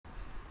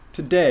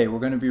Today we're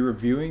going to be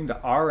reviewing the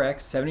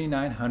RX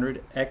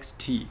 7900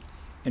 XT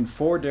in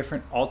 4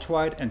 different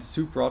ultrawide and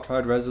super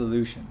ultrawide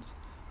resolutions.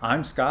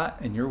 I'm Scott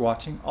and you're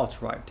watching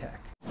Ultrawide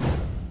Tech.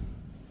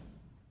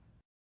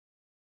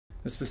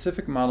 The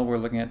specific model we're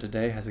looking at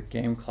today has a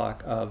game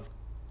clock of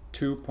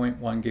 2.1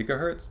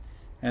 gigahertz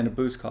and a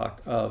boost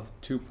clock of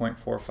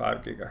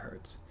 2.45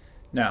 gigahertz.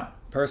 Now,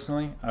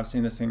 personally, I've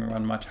seen this thing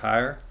run much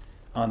higher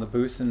on the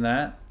boost than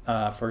that.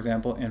 For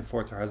example, in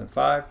Forza Horizon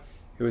 5,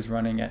 it was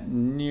running at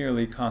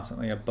nearly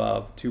constantly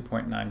above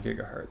 2.9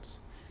 gigahertz.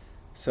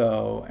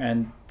 So,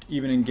 and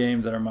even in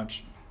games that are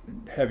much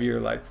heavier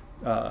like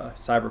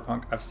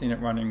Cyberpunk, I've seen it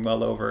running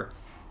well over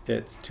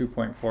its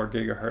 2.4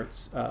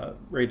 gigahertz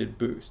rated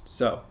boost.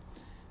 So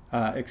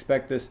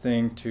expect this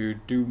thing to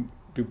do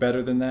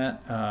better than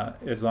that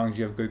as long as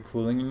you have good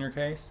cooling in your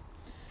case.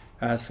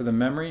 As for the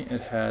memory,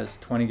 it has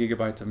 20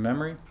 gigabytes of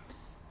memory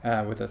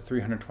with a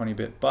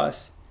 320-bit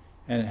bus,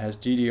 and it has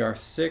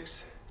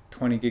GDDR6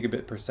 20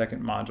 gigabit per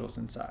second modules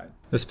inside.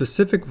 The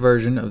specific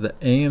version of the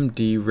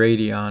AMD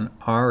Radeon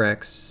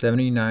RX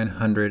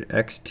 7900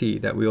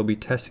 XT that we will be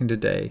testing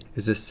today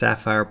is the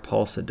Sapphire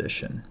Pulse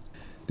Edition.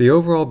 The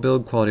overall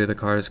build quality of the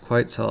card is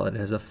quite solid. It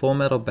has a full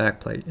metal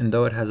backplate, and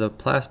though it has a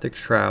plastic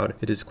shroud,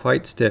 it is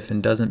quite stiff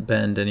and doesn't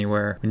bend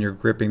anywhere when you're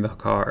gripping the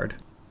card.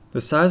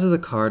 The size of the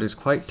card is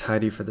quite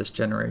tidy for this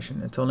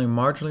generation. It's only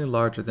marginally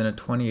larger than a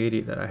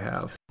 2080 that I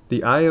have.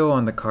 The I/O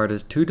on the card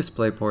is 2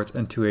 display ports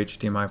and 2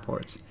 HDMI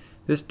ports.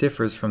 This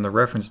differs from the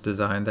reference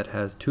design that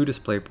has 2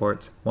 display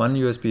ports, 1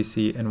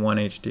 USB-C and 1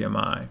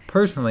 HDMI.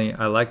 Personally,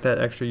 I like that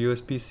extra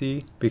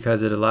USB-C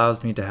because it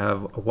allows me to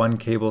have a 1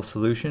 cable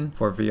solution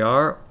for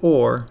VR,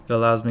 or it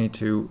allows me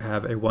to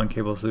have a 1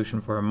 cable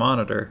solution for a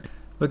monitor.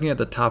 Looking at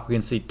the top, we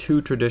can see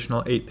 2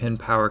 traditional 8-pin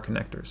power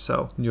connectors,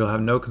 so you'll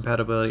have no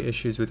compatibility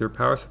issues with your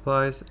power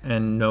supplies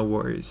and no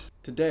worries.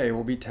 Today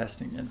we'll be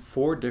testing in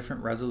 4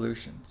 different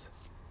resolutions: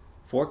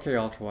 4K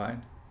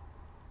ultrawide,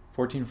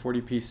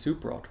 1440p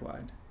super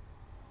ultrawide,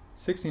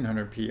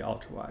 1600p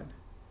ultrawide,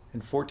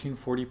 and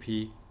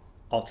 1440p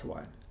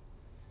ultrawide.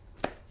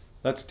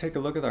 Let's take a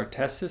look at our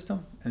test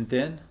system, and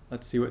then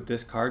let's see what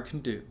this card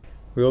can do.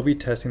 We will be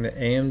testing the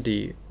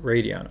AMD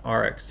Radeon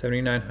RX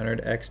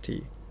 7900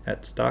 XT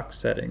at stock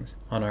settings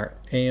on our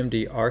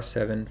AMD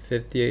R7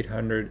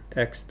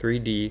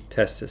 5800X3D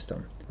test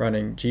system,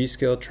 running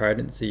G.Skill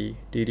Trident Z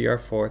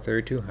DDR4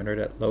 3200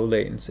 at low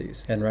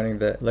latencies, and running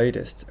the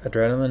latest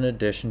Adrenaline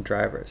Edition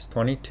drivers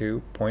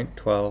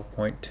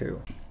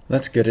 22.12.2.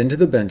 Let's get into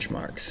the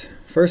benchmarks.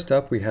 First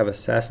up, we have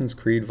Assassin's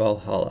Creed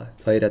Valhalla,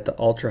 played at the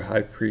Ultra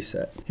High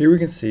preset. Here we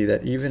can see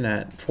that even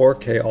at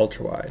 4K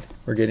ultrawide,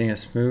 we're getting a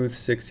smooth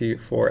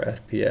 64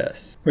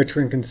 FPS, which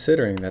when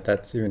considering that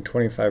that's even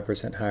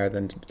 25% higher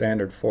than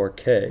standard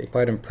 4K,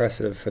 quite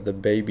impressive for the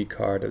baby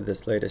card of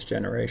this latest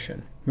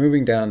generation.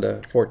 Moving down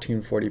to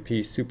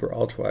 1440p super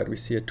ultrawide, we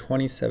see a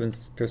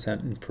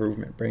 27%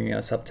 improvement, bringing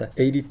us up to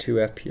 82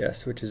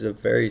 FPS, which is a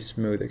very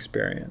smooth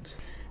experience.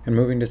 And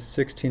moving to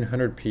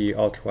 1600p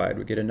ultrawide,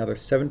 we get another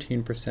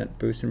 17%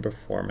 boost in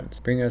performance,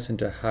 bringing us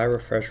into high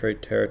refresh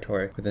rate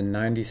territory with a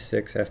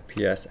 96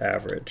 FPS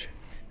average.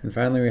 And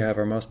finally, we have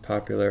our most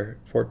popular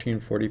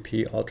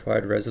 1440p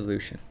ultrawide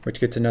resolution, which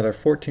gets another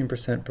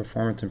 14%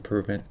 performance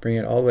improvement,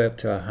 bringing it all the way up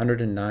to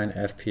 109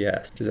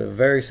 FPS, which is a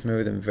very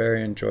smooth and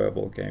very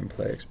enjoyable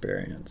gameplay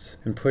experience,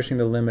 and pushing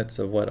the limits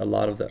of what a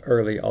lot of the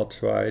early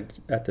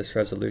ultrawides at this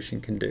resolution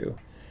can do.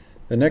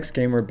 The next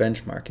game we're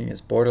benchmarking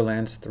is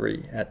Borderlands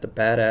 3 at the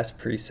Badass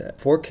preset.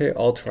 4K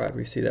ultrawide,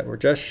 we see that we're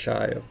just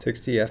shy of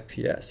 60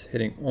 FPS,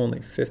 hitting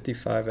only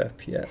 55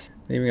 FPS,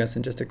 leaving us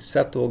in just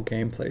acceptable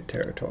gameplay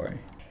territory.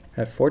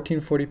 At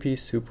 1440p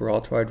super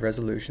ultrawide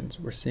resolutions,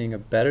 we're seeing a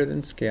better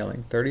than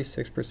scaling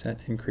 36%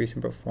 increase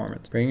in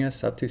performance, bringing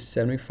us up to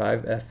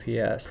 75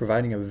 FPS,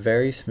 providing a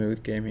very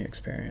smooth gaming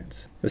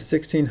experience. The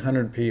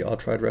 1600p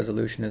ultrawide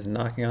resolution is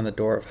knocking on the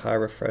door of high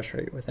refresh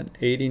rate with an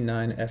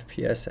 89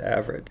 FPS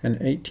average, an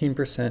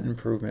 18%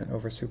 improvement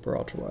over super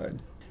ultrawide.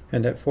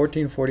 And at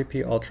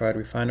 1440p ultrawide,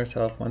 we find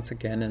ourselves once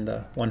again in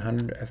the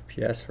 100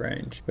 FPS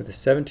range, with a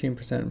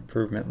 17%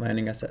 improvement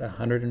landing us at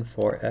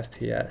 104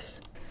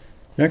 FPS.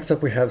 Next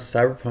up, we have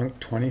Cyberpunk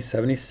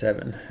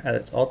 2077 at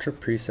its Ultra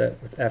preset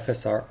with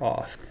FSR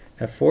off.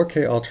 At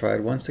 4K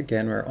ultrawide, once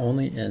again we're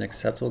only in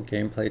acceptable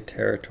gameplay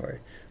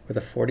territory with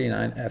a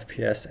 49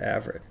 FPS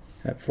average.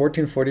 At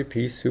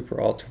 1440p super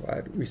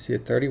ultrawide, we see a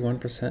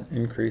 31%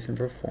 increase in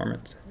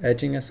performance,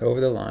 edging us over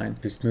the line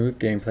to smooth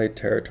gameplay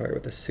territory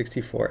with a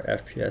 64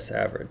 FPS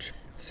average.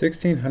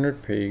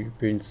 1600p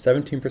brings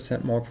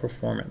 17% more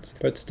performance,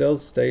 but still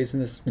stays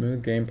in the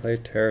smooth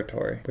gameplay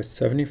territory with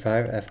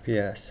 75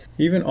 FPS.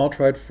 Even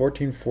ultrawide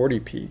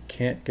 1440p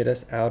can't get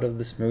us out of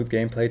the smooth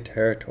gameplay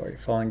territory,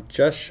 falling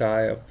just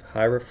shy of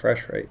high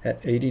refresh rate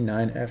at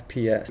 89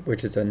 FPS,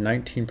 which is a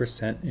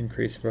 19%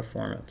 increase in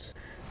performance.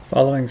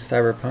 Following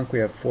Cyberpunk, we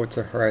have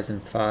Forza Horizon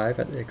 5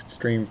 at the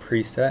Extreme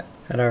preset.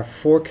 At our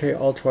 4K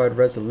ultrawide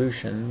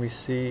resolution, we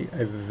see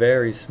a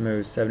very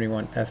smooth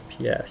 71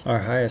 FPS, our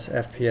highest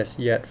FPS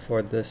yet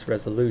for this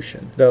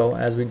resolution. Though,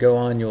 as we go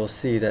on, you will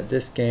see that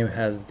this game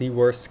has the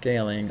worst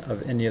scaling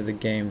of any of the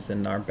games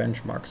in our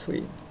benchmark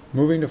suite.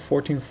 Moving to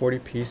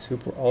 1440p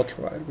Super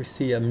Ultrawide, we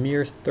see a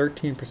mere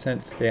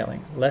 13%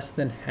 scaling, less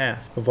than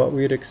half of what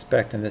we would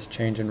expect in this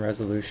change in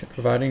resolution,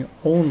 providing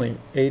only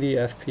 80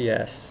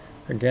 FPS.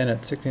 Again,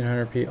 at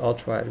 1600p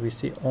ultrawide, we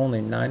see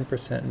only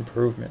 9%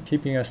 improvement,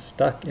 keeping us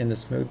stuck in the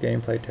smooth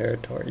gameplay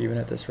territory even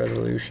at this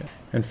resolution.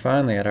 And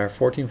finally, at our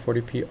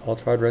 1440p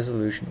ultrawide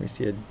resolution, we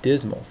see a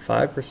dismal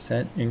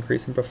 5%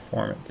 increase in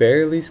performance,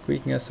 barely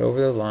squeaking us over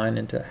the line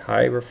into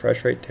high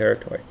refresh rate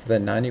territory with a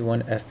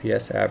 91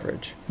 FPS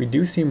average. We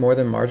do see more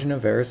than margin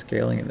of error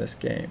scaling in this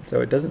game,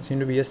 so it doesn't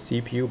seem to be a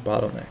CPU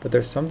bottleneck, but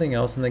there's something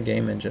else in the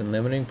game engine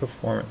limiting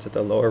performance at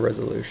the lower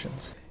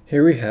resolutions.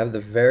 Here we have the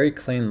very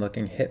clean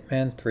looking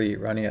Hitman 3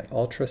 running at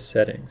ultra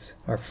settings.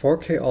 Our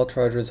 4K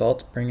ultrawide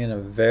results bring in a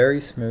very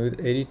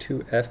smooth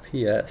 82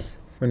 FPS.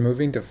 When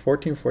moving to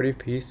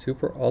 1440p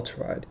Super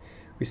Ultrawide,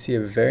 we see a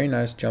very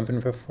nice jump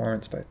in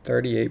performance by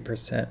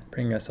 38%,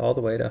 bringing us all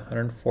the way to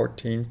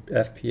 114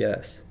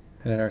 FPS.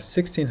 And at our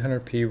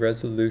 1600p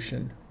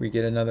resolution, we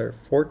get another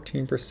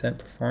 14%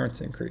 performance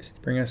increase,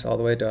 bringing us all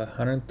the way to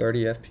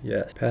 130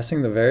 FPS,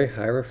 passing the very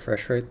high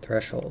refresh rate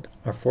threshold.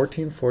 Our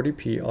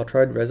 1440p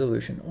ultrawide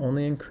resolution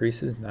only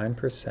increases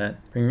 9%,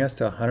 bringing us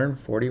to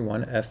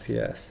 141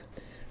 FPS.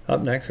 Up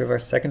next, we have our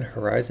second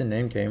Horizon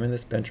named game in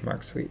this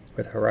benchmark suite,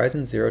 with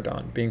Horizon Zero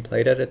Dawn being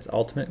played at its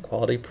ultimate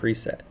quality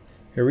preset.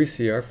 Here we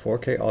see our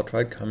 4K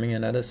ultrawide coming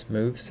in at a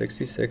smooth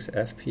 66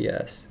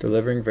 FPS,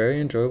 delivering very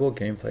enjoyable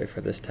gameplay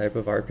for this type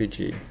of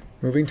RPG.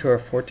 Moving to our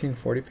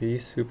 1440p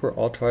Super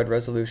Ultrawide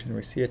resolution,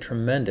 we see a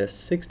tremendous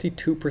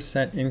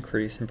 62%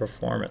 increase in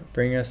performance,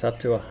 bringing us up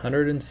to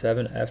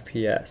 107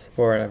 FPS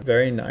for a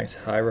very nice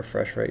high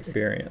refresh rate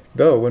experience.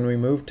 Though when we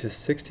move to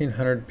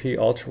 1600p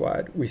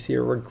ultrawide, we see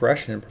a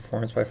regression in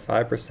performance by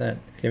 5%,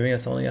 giving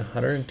us only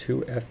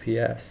 102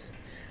 FPS.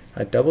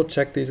 I double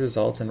checked these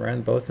results and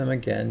ran both of them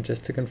again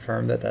just to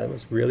confirm that that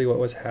was really what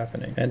was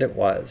happening, and it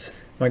was.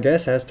 My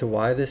guess as to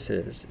why this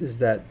is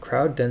that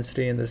crowd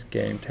density in this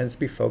game tends to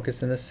be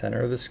focused in the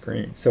center of the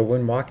screen. So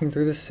when walking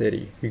through the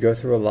city, we go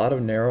through a lot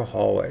of narrow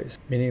hallways,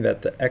 meaning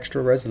that the extra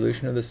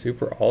resolution of the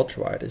Super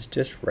Ultrawide is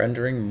just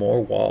rendering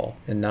more wall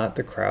and not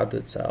the crowd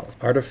themselves,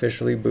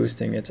 artificially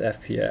boosting its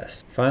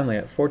FPS. Finally,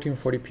 at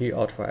 1440p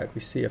Ultrawide,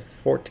 we see a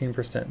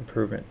 14%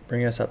 improvement,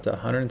 bringing us up to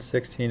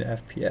 116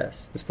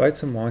 FPS. Despite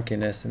some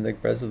wonkiness in the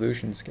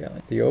resolution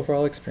scaling, the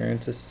overall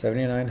experience the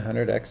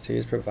 7900 XT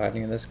is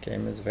providing in this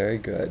game is very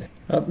good.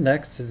 Up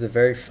next is the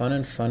very fun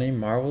and funny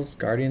Marvel's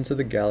Guardians of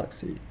the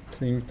Galaxy,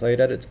 being played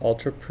at its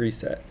Ultra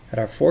preset. At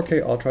our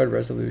 4K ultrawide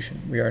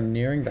resolution, we are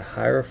nearing the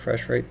high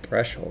refresh rate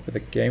threshold with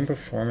a game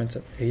performance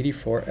of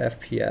 84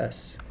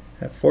 FPS.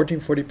 At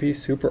 1440p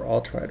Super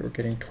Ultrawide, we're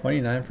getting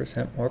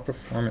 29% more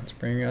performance,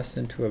 bringing us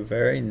into a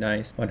very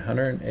nice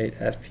 108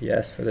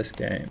 FPS for this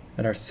game.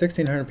 At our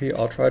 1600p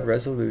Ultrawide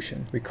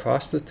resolution, we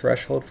crossed the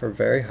threshold for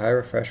very high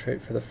refresh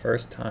rate for the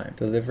first time,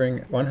 delivering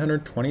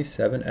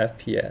 127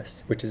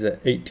 FPS, which is an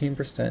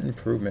 18%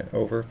 improvement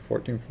over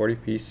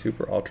 1440p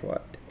Super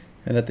Ultrawide.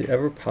 And at the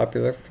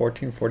ever-popular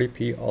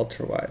 1440p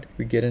Ultrawide,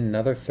 we get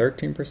another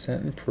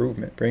 13%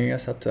 improvement, bringing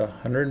us up to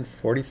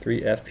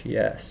 143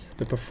 FPS.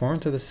 The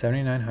performance of the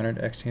 7900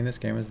 XT in this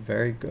game is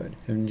very good,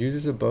 and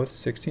users of both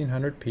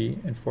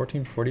 1600p and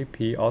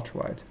 1440p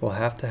Ultrawides will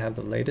have to have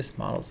the latest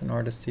models in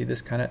order to see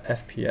this kind of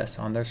FPS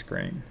on their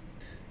screen.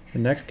 The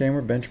next game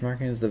we're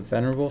benchmarking is the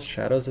venerable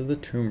Shadows of the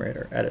Tomb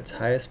Raider at its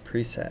highest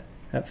preset.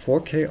 At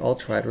 4K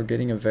ultrawide, we're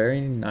getting a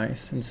very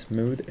nice and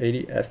smooth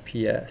 80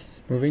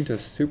 FPS. Moving to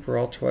Super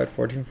Ultrawide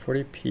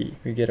 1440p,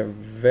 we get a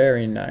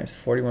very nice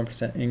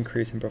 41%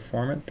 increase in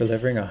performance,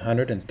 delivering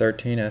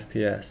 113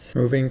 FPS.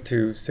 Moving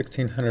to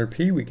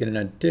 1600p, we get an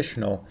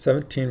additional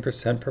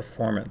 17%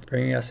 performance,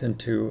 bringing us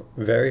into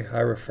very high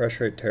refresh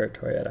rate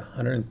territory at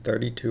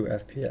 132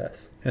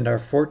 FPS. And our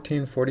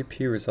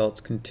 1440p results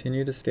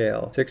continue to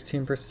scale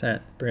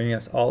 16%, bringing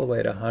us all the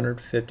way to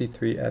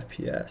 153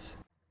 FPS.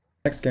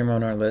 Next game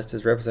on our list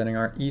is representing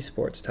our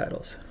esports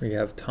titles. We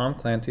have Tom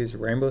Clancy's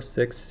Rainbow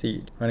Six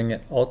Siege running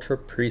at Ultra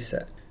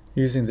preset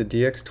using the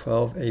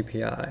DX12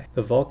 API.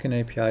 The Vulkan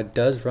API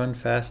does run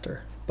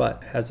faster,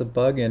 but has a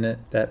bug in it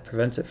that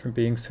prevents it from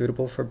being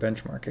suitable for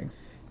benchmarking.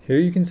 Here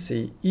you can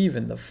see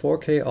even the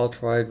 4K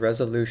ultrawide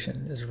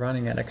resolution is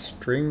running at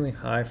extremely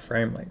high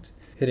frame rates,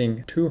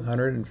 hitting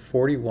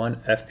 241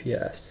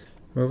 FPS.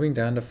 Moving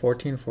down to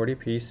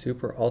 1440p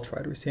Super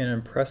Ultrawide, we see an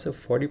impressive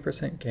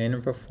 40% gain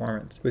in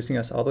performance, boosting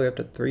us all the way up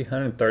to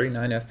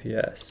 339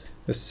 FPS.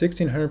 The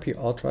 1600p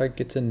Ultrawide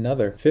gets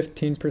another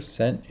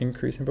 15%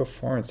 increase in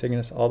performance, taking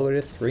us all the way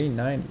to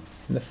 390.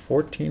 And the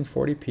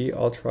 1440p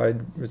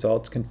Ultrawide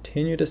results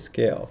continue to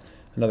scale,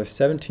 another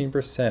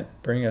 17%,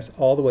 bringing us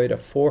all the way to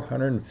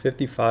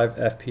 455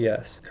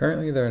 FPS.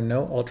 Currently, there are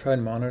no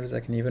ultrawide monitors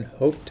that can even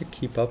hope to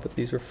keep up with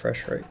these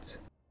refresh rates.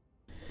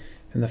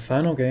 And the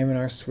final game in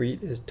our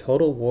suite is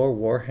Total War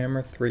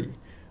Warhammer III,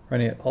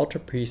 running at ultra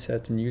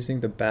presets and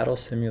using the battle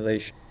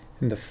simulation.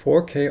 In the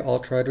 4K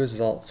Ultrawide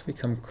results, we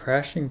come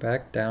crashing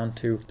back down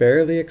to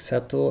barely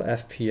acceptable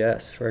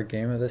FPS for a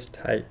game of this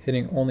type,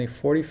 hitting only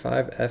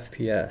 45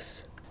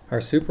 FPS.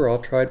 Our Super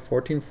Ultrawide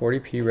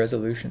 1440p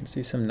resolution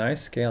sees some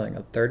nice scaling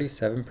of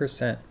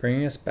 37%,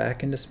 bringing us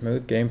back into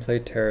smooth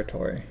gameplay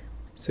territory.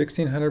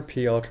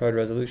 1600p Ultrawide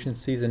resolution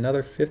sees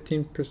another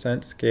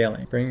 15%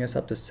 scaling, bringing us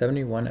up to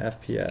 71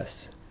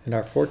 FPS. And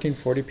our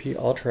 1440p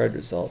Ultrawide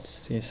results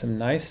see some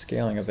nice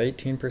scaling of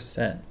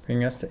 18%,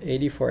 bringing us to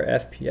 84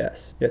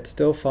 FPS, yet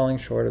still falling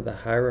short of the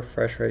high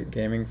refresh rate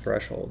gaming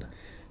threshold.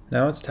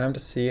 Now it's time to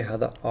see how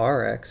the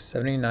RX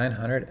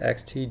 7900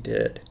 XT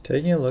did.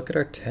 Taking a look at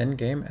our 10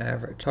 game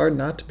average, it's hard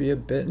not to be a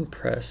bit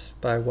impressed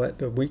by what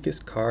the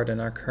weakest card in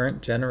our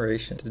current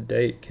generation to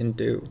date can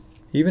do.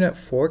 Even at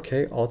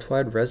 4K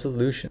ultra-wide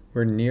resolution,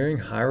 we're nearing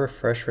high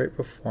refresh rate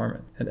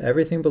performance, and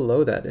everything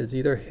below that is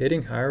either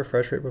hitting high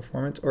refresh rate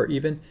performance or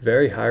even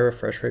very high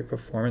refresh rate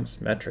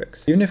performance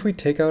metrics. Even if we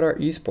take out our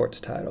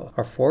esports title,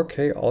 our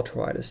 4K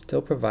ultra-wide is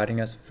still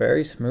providing us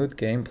very smooth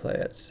gameplay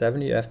at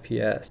 70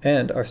 FPS,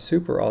 and our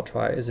super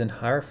ultra-wide is in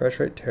high refresh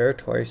rate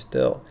territory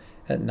still,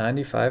 at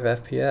 95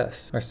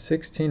 FPS. Our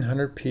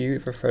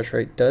 1600p refresh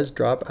rate does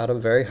drop out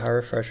of very high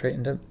refresh rate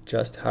into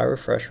just high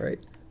refresh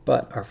rate,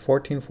 but our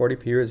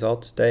 1440p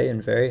results stay in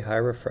very high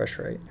refresh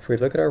rate. If we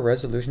look at our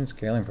resolution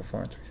scaling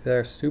performance, we see that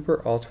our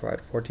Super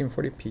Ultrawide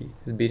 1440p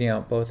is beating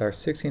out both our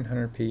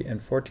 1600p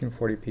and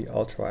 1440p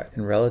Ultrawide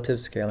in relative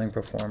scaling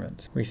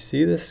performance. We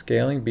see this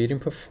scaling beating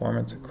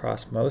performance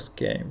across most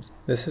games.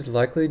 This is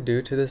likely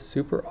due to the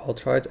Super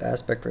Ultrawide's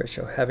aspect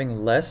ratio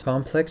having less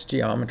complex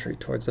geometry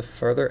towards the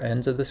further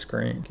ends of the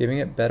screen, giving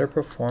it better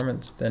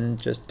performance than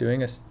just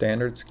doing a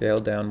standard scale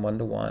down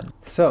 1:1.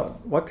 So,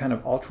 what kind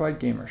of ultrawide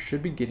gamer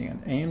should be getting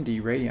an AMD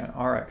Radeon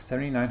RX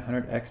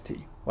 7900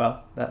 XT?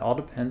 Well, that all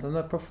depends on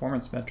the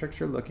performance metrics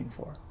you're looking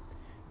for.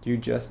 Do you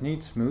just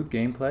need smooth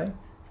gameplay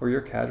for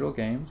your casual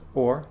games,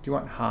 or do you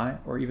want high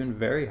or even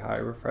very high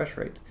refresh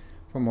rates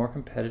for more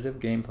competitive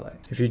gameplay?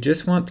 If you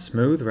just want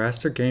smooth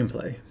raster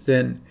gameplay,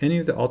 then any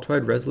of the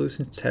ultrawide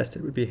resolutions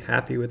tested would be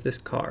happy with this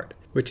card,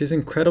 which is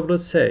incredible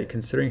to say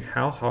considering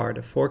how hard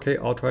a 4K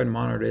ultrawide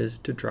monitor is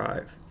to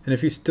drive. And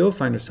if you still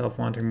find yourself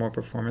wanting more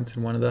performance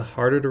in one of the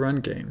harder to run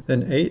games,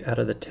 then 8 out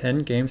of the 10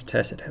 games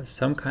tested have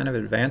some kind of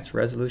advanced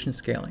resolution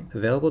scaling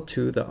available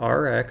to the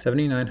RX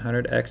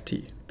 7900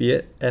 XT, be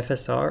it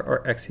FSR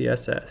or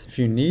XeSS. If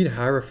you need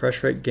high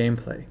refresh rate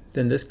gameplay,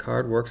 then this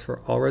card works for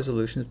all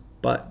resolutions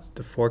but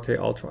the 4K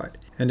ultrawide.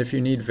 And if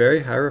you need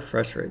very high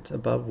refresh rates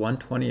above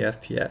 120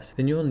 FPS,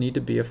 then you will need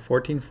to be a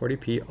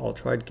 1440p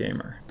ultrawide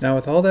gamer. Now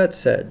with all that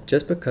said,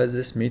 just because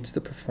this meets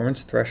the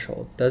performance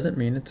threshold doesn't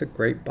mean it's a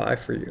great buy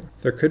for you.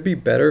 There could be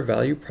better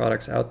value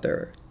products out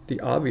there. The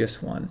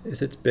obvious one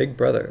is its big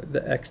brother, the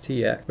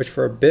XTX, which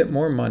for a bit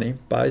more money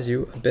buys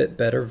you a bit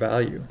better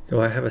value. Though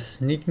I have a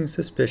sneaking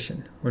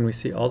suspicion when we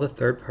see all the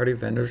third-party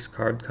vendors'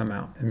 cards come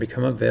out and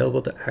become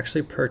available to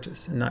actually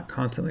purchase and not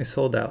constantly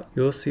sold out,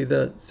 you will see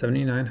the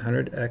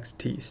 7900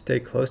 XT stay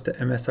close to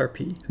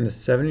MSRP and the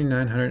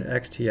 7900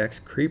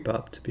 XTX creep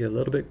up to be a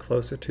little bit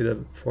closer to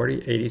the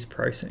 4080's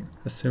pricing,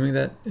 assuming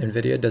that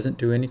Nvidia doesn't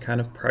do any kind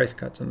of price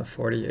cuts on the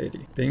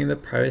 4080, being the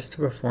price to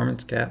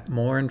performance gap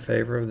more in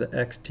favor of the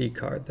XT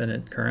card than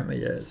it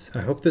currently is.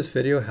 I hope this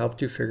video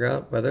helped you figure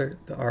out whether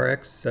the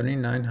RX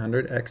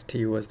 7900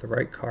 XT was the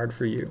right card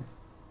for you.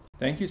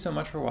 Thank you so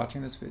much for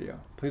watching this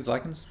video. Please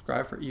like and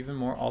subscribe for even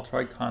more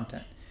ultrawide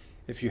content.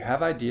 If you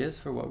have ideas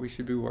for what we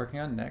should be working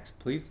on next,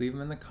 please leave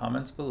them in the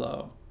comments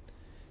below.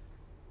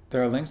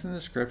 There are links in the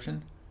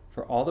description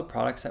for all the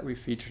products that we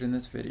featured in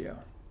this video.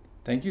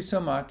 Thank you so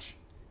much,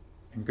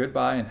 and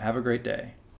goodbye and have a great day.